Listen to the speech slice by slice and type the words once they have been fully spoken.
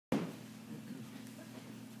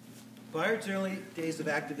Bayard's early days of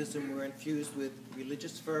activism were infused with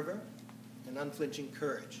religious fervor and unflinching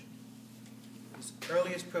courage. His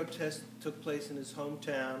earliest protest took place in his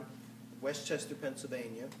hometown, Westchester,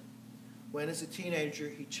 Pennsylvania, when as a teenager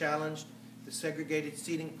he challenged the segregated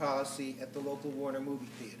seating policy at the local Warner movie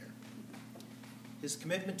theater. His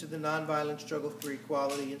commitment to the nonviolent struggle for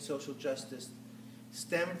equality and social justice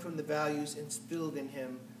stemmed from the values instilled in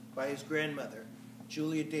him by his grandmother,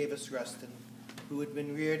 Julia Davis Rustin, who had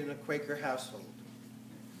been reared in a Quaker household,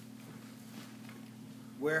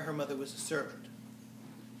 where her mother was a servant.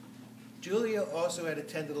 Julia also had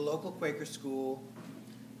attended a local Quaker school,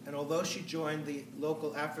 and although she joined the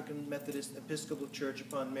local African Methodist Episcopal Church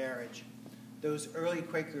upon marriage, those early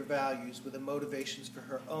Quaker values were the motivations for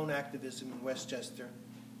her own activism in Westchester.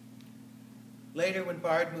 Later, when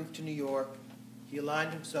Bayard moved to New York, he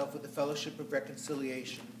aligned himself with the Fellowship of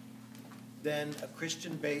Reconciliation, then a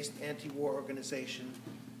Christian-based anti-war organization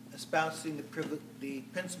espousing the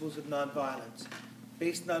principles of nonviolence,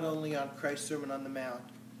 based not only on Christ's Sermon on the Mount,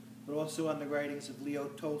 but also on the writings of Leo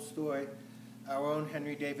Tolstoy, our own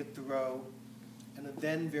Henry David Thoreau, and a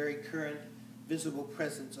then very current visible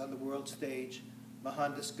presence on the world stage,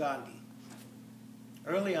 Mohandas Gandhi.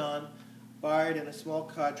 Early on, Bayard and a small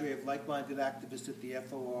cadre of like-minded activists at the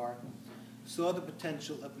FOR saw the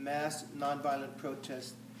potential of mass nonviolent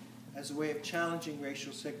protest as a way of challenging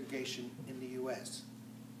racial segregation in the U.S.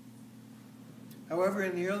 However,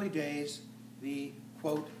 in the early days, the,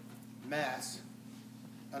 quote, mass,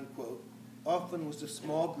 unquote, often was a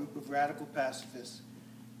small group of radical pacifists,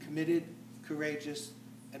 committed, courageous,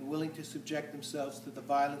 and willing to subject themselves to the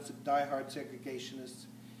violence of diehard segregationists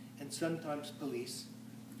and sometimes police,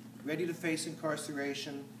 ready to face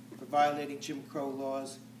incarceration for violating Jim Crow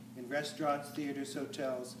laws in restaurants, theaters,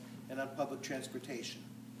 hotels, and on public transportation.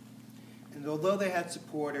 And although they had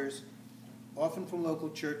supporters, often from local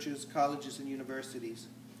churches, colleges, and universities,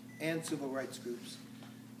 and civil rights groups,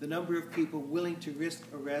 the number of people willing to risk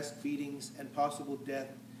arrest, beatings, and possible death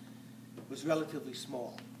was relatively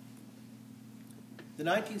small. The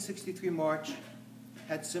 1963 march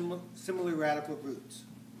had similar radical roots.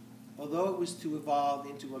 Although it was to evolve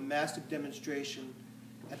into a massive demonstration,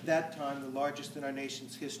 at that time the largest in our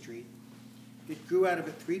nation's history, it grew out of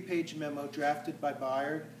a 3-page memo drafted by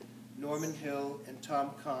Bayard, Norman Hill, and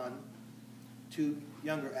Tom Kahn, two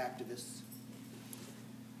younger activists.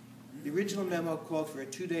 The original memo called for a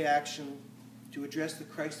 2-day action to address the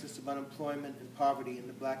crisis of unemployment and poverty in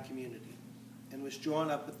the black community, and was drawn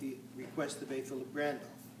up at the request of A. Philip Randolph,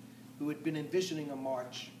 who had been envisioning a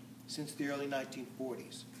march since the early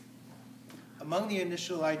 1940s. Among the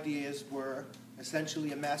initial ideas were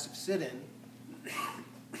essentially a massive sit-in,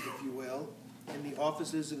 if you will, in the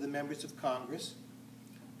offices of the members of Congress,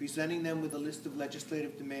 presenting them with a list of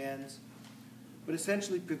legislative demands, but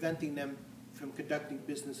essentially preventing them from conducting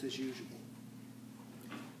business as usual.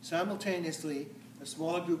 Simultaneously, a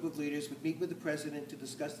smaller group of leaders would meet with the president to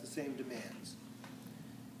discuss the same demands.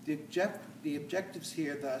 The objectives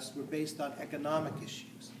here, thus, were based on economic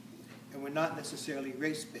issues and were not necessarily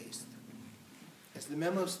race-based. As the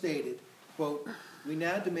memo stated, quote, "We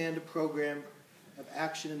now demand a program of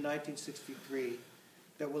action in 1963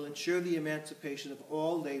 that will ensure the emancipation of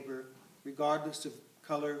all labor, regardless of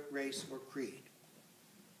color, race, or creed."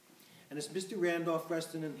 And as Mr. Randolph,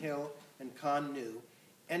 Rustin, and Hill, and Kahn knew,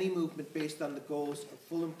 any movement based on the goals of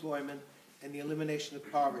full employment and the elimination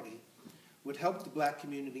of poverty would help the black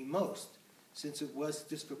community most, since it was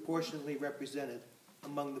disproportionately represented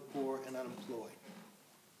among the poor and unemployed.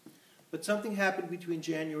 But something happened between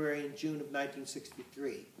January and June of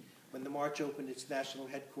 1963, when the march opened its national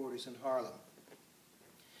headquarters in Harlem.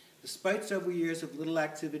 Despite several years of little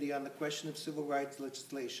activity on the question of civil rights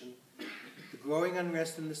legislation, the growing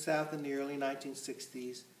unrest in the South in the early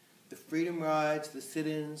 1960s, the freedom rides, the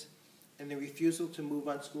sit-ins, and the refusal to move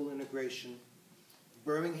on school integration,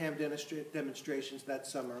 Birmingham demonstrations that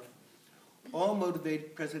summer, all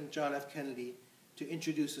motivated President John F. Kennedy to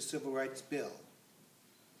introduce a civil rights bill.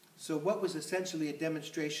 So what was essentially a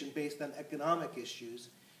demonstration based on economic issues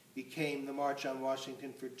became the March on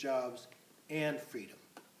Washington for Jobs and Freedom.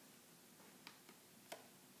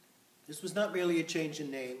 This was not really a change in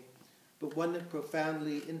name, but one that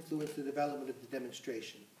profoundly influenced the development of the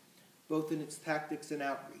demonstration, both in its tactics and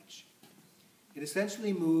outreach. It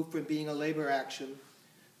essentially moved from being a labor action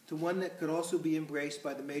to one that could also be embraced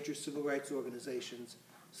by the major civil rights organizations,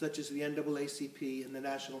 such as the NAACP and the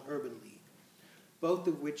National Urban League, both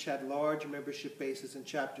of which had large membership bases and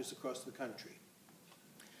chapters across the country.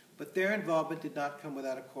 But their involvement did not come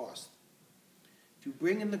without a cost. To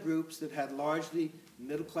bring in the groups that had largely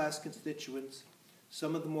middle-class constituents,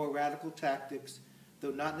 some of the more radical tactics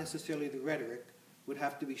though not necessarily the rhetoric, would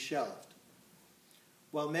have to be shelved.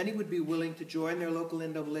 While many would be willing to join their local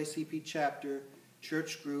NAACP chapter,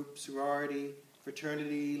 church group, sorority,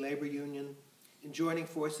 fraternity, labor union, in joining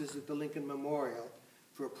forces at the Lincoln Memorial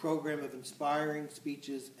for a program of inspiring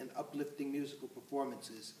speeches and uplifting musical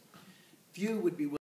performances, few would be willing